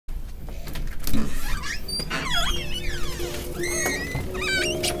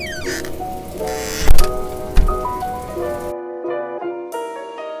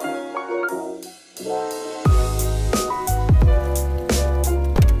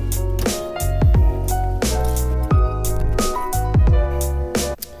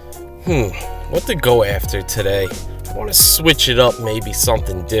What to go after today? I want to switch it up, maybe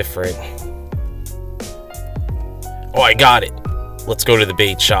something different. Oh, I got it. Let's go to the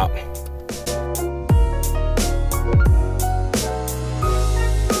bait shop.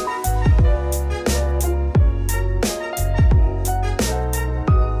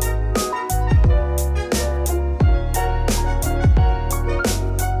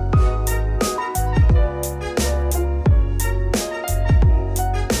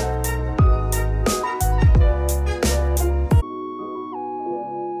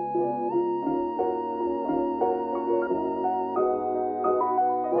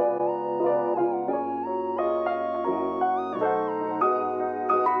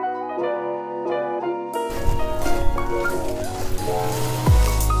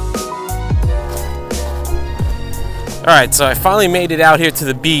 Alright, so I finally made it out here to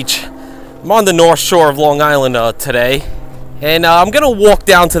the beach. I'm on the north shore of Long Island today. And I'm going to walk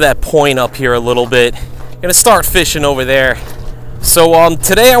down to that point up here a little bit. I'm going to start fishing over there. So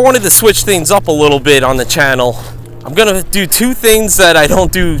today I wanted to switch things up a little bit on the channel. I'm going to do two things that I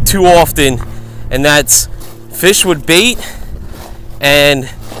don't do too often. And that's fish with bait and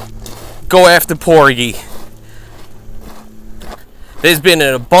go after porgy. There's been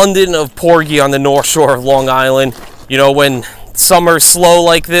an abundance of porgy on the north shore of Long Island. You know, when summer's slow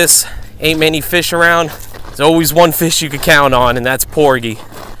like this, ain't many fish around, there's always one fish you can count on, and that's porgy.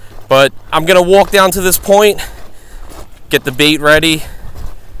 But I'm gonna walk down to this point, get the bait ready,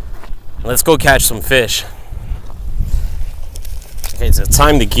 and let's go catch some fish. Okay, so it's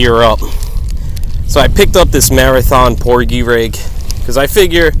time to gear up. So I picked up this Marathon porgy rig, because I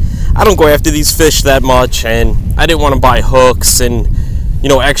figure I don't go after these fish that much, and I didn't want to buy hooks and, you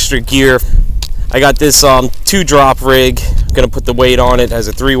know, extra gear. I got this 2-drop rig. I'm gonna put the weight on it. Has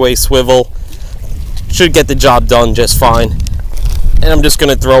a 3-way swivel. Should get the job done just fine. And I'm just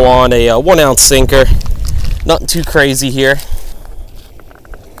gonna throw on a 1-ounce sinker. Nothing too crazy here.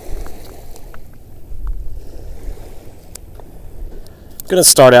 I'm gonna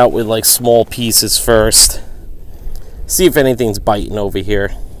start out with like small pieces first. See if anything's biting over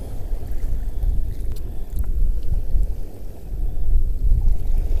here.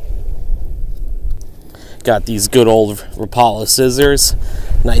 Got these good old Rapala scissors,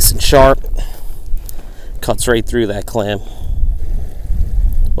 nice and sharp. Cuts right through that clam.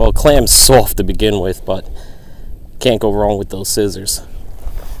 Well, clam's soft to begin with, but can't go wrong with those scissors.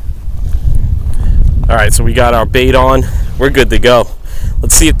 Alright, so we got our bait on. We're good to go.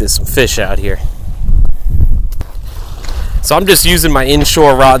 Let's see if there's some fish out here. So I'm just using my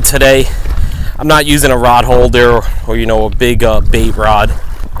inshore rod today. I'm not using a rod holder or you know, a big bait rod.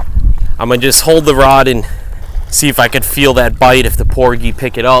 I'm gonna just hold the rod and see if I could feel that bite if the porgy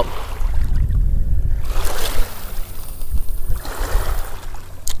pick it up.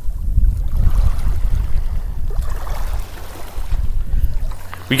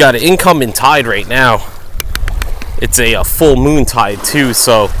 We got an incoming tide right now. It's a full moon tide too,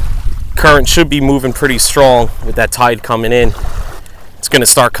 so current should be moving pretty strong with that tide coming in. It's gonna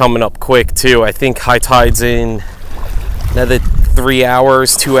start coming up quick too. I think high tide's in another 3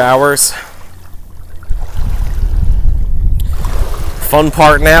 hours, 2 hours. Fun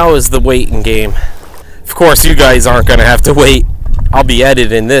part now is the waiting game. Of course, you guys aren't gonna have to wait. I'll be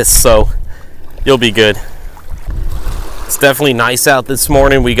editing this, so you'll be good. It's definitely nice out this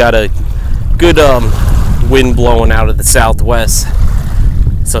morning. We got a good wind blowing out of the southwest,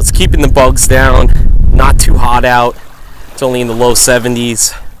 so it's keeping the bugs down. Not too hot out. It's only in the low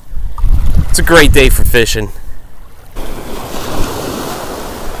 70s. It's a great day for fishing.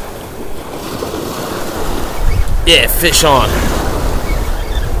 Yeah, fish on.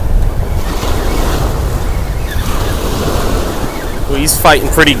 Well, he's fighting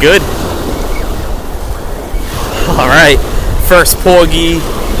pretty good. All right, first porgy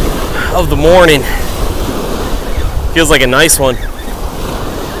of the morning. Feels like a nice one.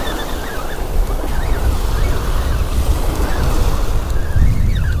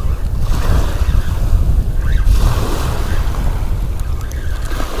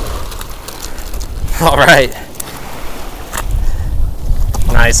 All right.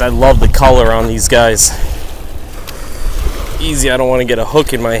 Nice, I love the color on these guys. Easy, I don't want to get a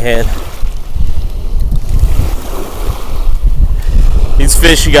hook in my hand. These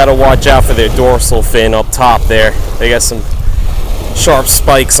fish, you got to watch out for their dorsal fin up top there. They got some sharp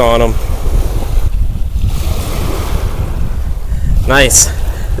spikes on them. Nice.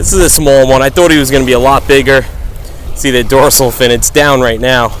 This is a small one. I thought he was going to be a lot bigger. See the dorsal fin, it's down right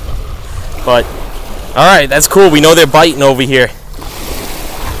now. But, alright, that's cool. We know they're biting over here.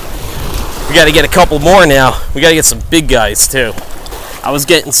 We got to get a couple more now. We got to get some big guys too. I was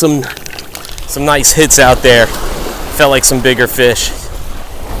getting some Some nice hits out there. Felt like some bigger fish.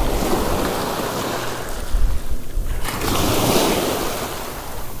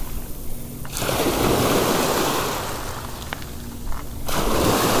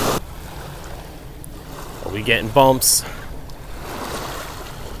 Are we getting bumps?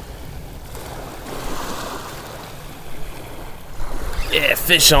 Yeah,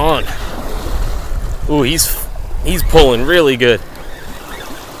 fish on. Ooh, he's pulling really good.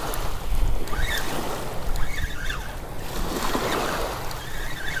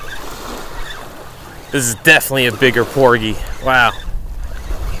 This is definitely a bigger porgy. Wow.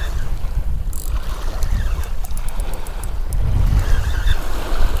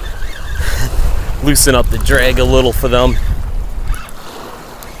 Loosen up the drag a little for them.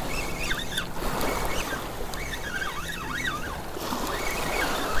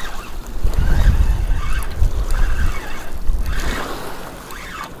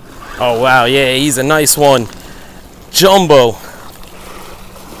 Oh wow, yeah, he's a nice one. Jumbo.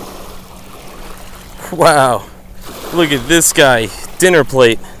 Wow. Look at this guy. Dinner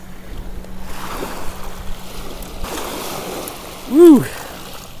plate. Woo.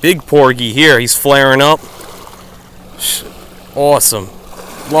 Big porgy here. He's flaring up. Awesome.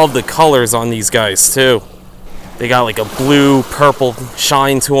 Love the colors on these guys too. They got like a blue, purple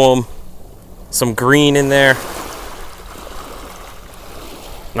shine to them. Some green in there.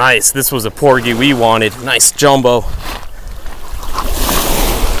 Nice. This was a porgy we wanted. Nice jumbo.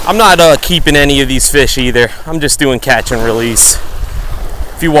 I'm not keeping any of these fish either. I'm just doing catch and release.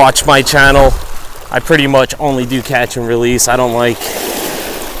 If you watch my channel, I pretty much only do catch and release. I don't like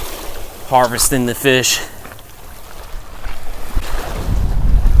harvesting the fish.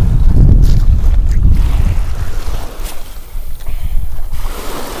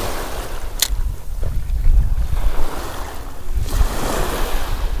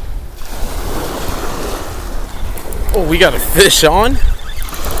 Oh, we got a fish on?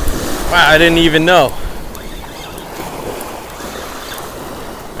 Wow, I didn't even know.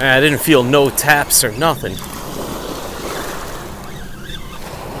 I didn't feel no taps or nothing.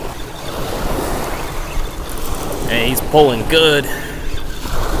 Hey, he's pulling good.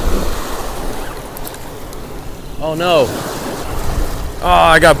 Oh no. Oh,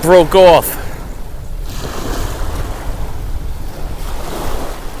 I got broke off.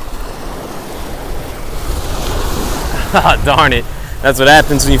 Ah, darn it. That's what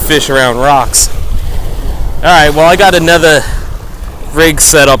happens when you fish around rocks. Alright, well I got another rig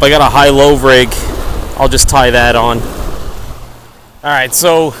set up. I got a high-low rig. I'll just tie that on. Alright,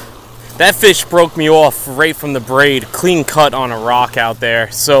 so that fish broke me off right from the braid. Clean cut on a rock out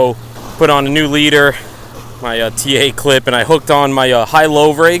there. So put on a new leader, my TA clip, and I hooked on my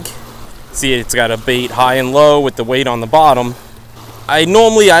high-low rig. See, it's got a bait high and low with the weight on the bottom. I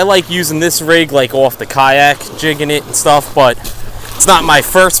like using this rig like off the kayak, jigging it and stuff, but it's not my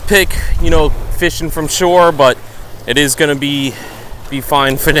first pick, you know, fishing from shore, but it is gonna be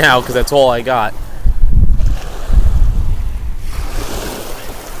fine for now because that's all I got.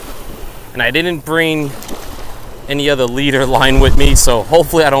 And I didn't bring any other leader line with me, so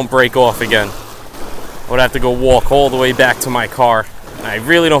hopefully I don't break off again. I would have to go walk all the way back to my car. And I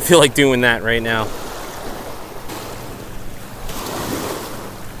really don't feel like doing that right now.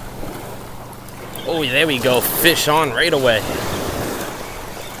 Oh, there we go. Fish on right away.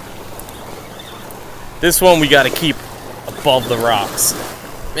 This one we got to keep above the rocks.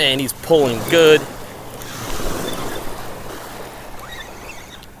 Man, he's pulling good.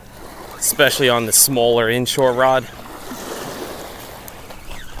 Especially on the smaller inshore rod.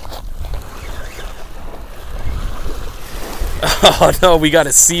 Oh no, we got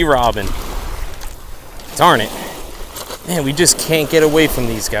a sea robin. Darn it. Man, we just can't get away from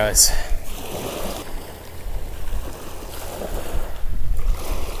these guys.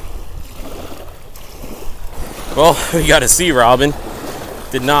 Well, we got a sea robin.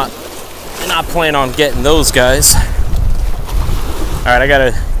 Did not plan on getting those guys. Alright, I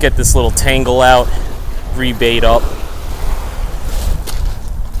gotta get this little tangle out, rebait up.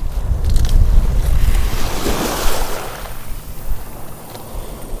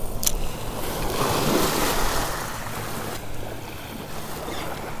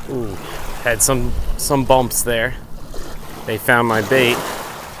 Ooh, had some bumps there. They found my bait.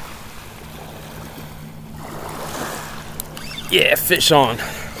 Yeah, fish on.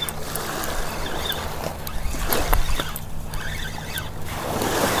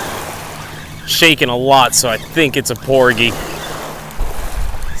 Shaking a lot, so I think it's a porgy.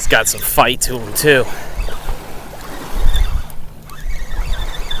 He's got some fight to him too.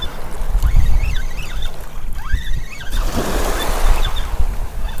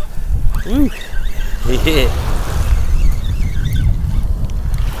 Ooh. Yeah.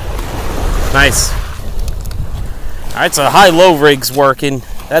 Nice. Alright, so high-low rig's working.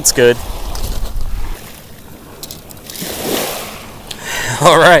 That's good.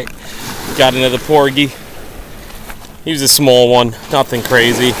 Alright. Got another porgy. He was a small one. Nothing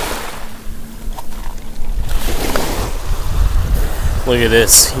crazy. Look at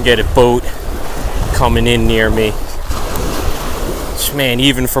this. You get a boat coming in near me. Man,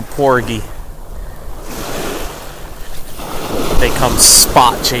 even for porgy, they come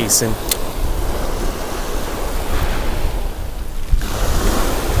spot chasing.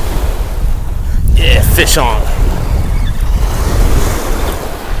 Yeah, fish on.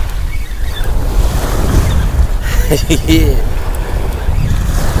 Yeah.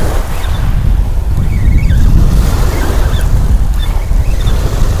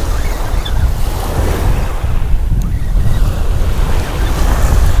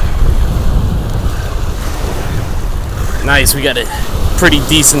 Nice, we got a pretty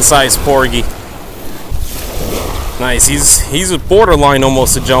decent sized porgy. Nice, he's a borderline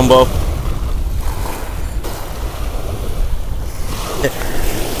almost a jumbo.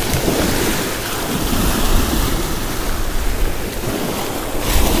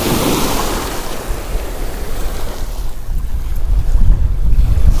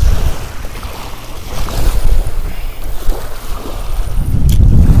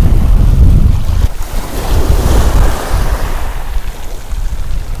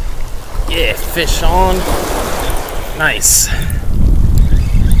 Yeah, fish on. Nice.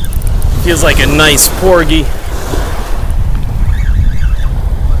 Feels like a nice porgy.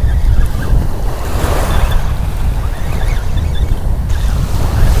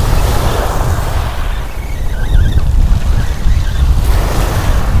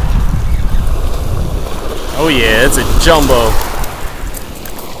 Oh yeah, it's a jumbo.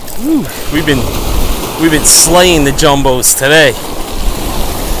 Woo. We've been slaying the jumbos today.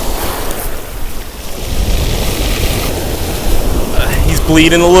 He's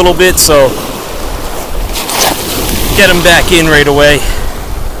bleeding a little bit, so get him back in right away.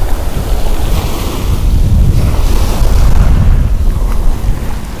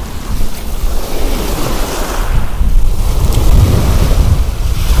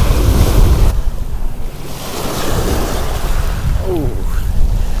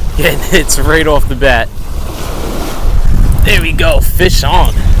 Getting hits right off the bat. There we go, fish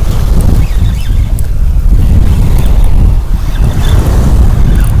on.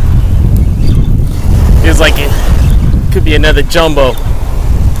 Feels like it could be another jumbo.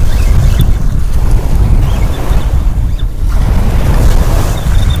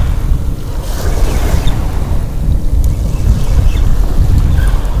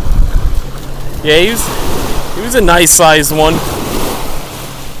 Yeah, he was a nice sized one.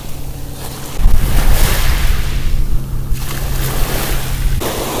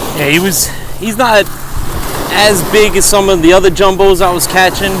 Yeah, he's not as big as some of the other jumbos I was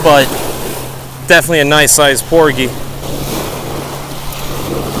catching, but definitely a nice sized porgy.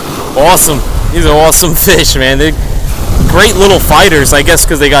 Awesome. These are awesome fish, man. They're great little fighters, I guess,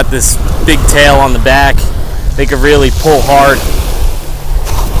 because they got this big tail on the back. They could really pull hard.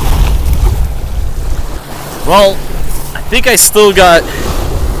 Well, I think I still got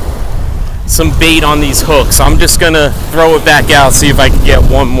some bait on these hooks. I'm just gonna throw it back out, see if I can get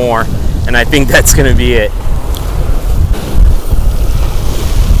one more, and I think that's gonna be it.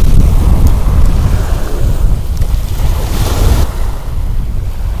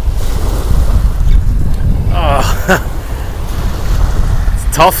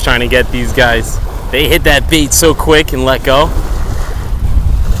 It's tough trying to get these guys. They hit that bait so quick and let go.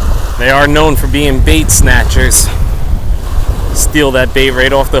 They are known for being bait snatchers. Steal that bait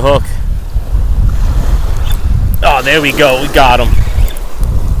right off the hook. Oh, there we go. We got him.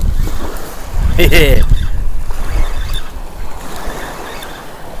 Yeah.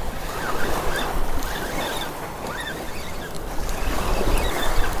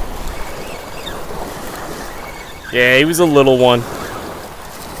 Yeah, he was a little one.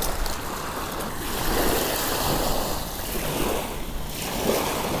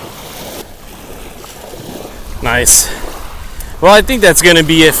 Nice. Well, I think that's gonna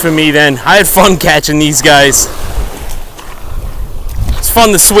be it for me then. I had fun catching these guys. It's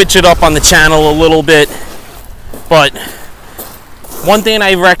fun to switch it up on the channel a little bit, but one thing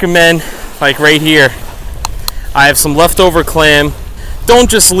I recommend, like right here, I have some leftover clam. Don't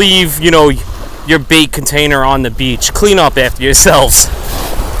just leave, you know, your bait container on the beach. Clean up after yourselves.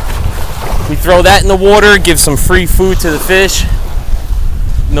 We throw that in the water, give some free food to the fish.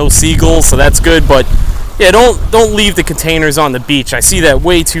 No seagulls, so that's good, but yeah, don't leave the containers on the beach. I see that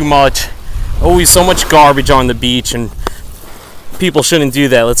way too much. Always so much garbage on the beach, and people shouldn't do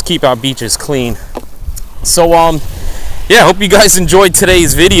that. Let's keep our beaches clean. So yeah, hope you guys enjoyed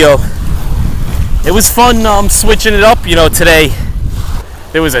today's video. It was fun switching it up. You know, today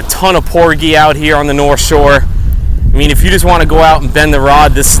there was a ton of porgy out here on the North Shore. I mean, if you just want to go out and bend the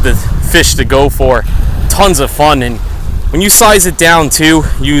rod, this is the fish to go for. Tons of fun. And when you size it down too,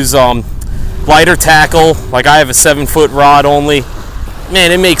 use lighter tackle. Like I have a 7-foot rod only.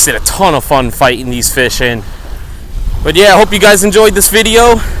 Man, it makes it a ton of fun fighting these fish in. But yeah, I hope you guys enjoyed this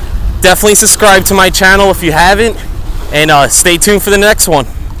video. Definitely subscribe to my channel if you haven't, and stay tuned for the next one.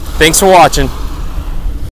 Thanks for watching.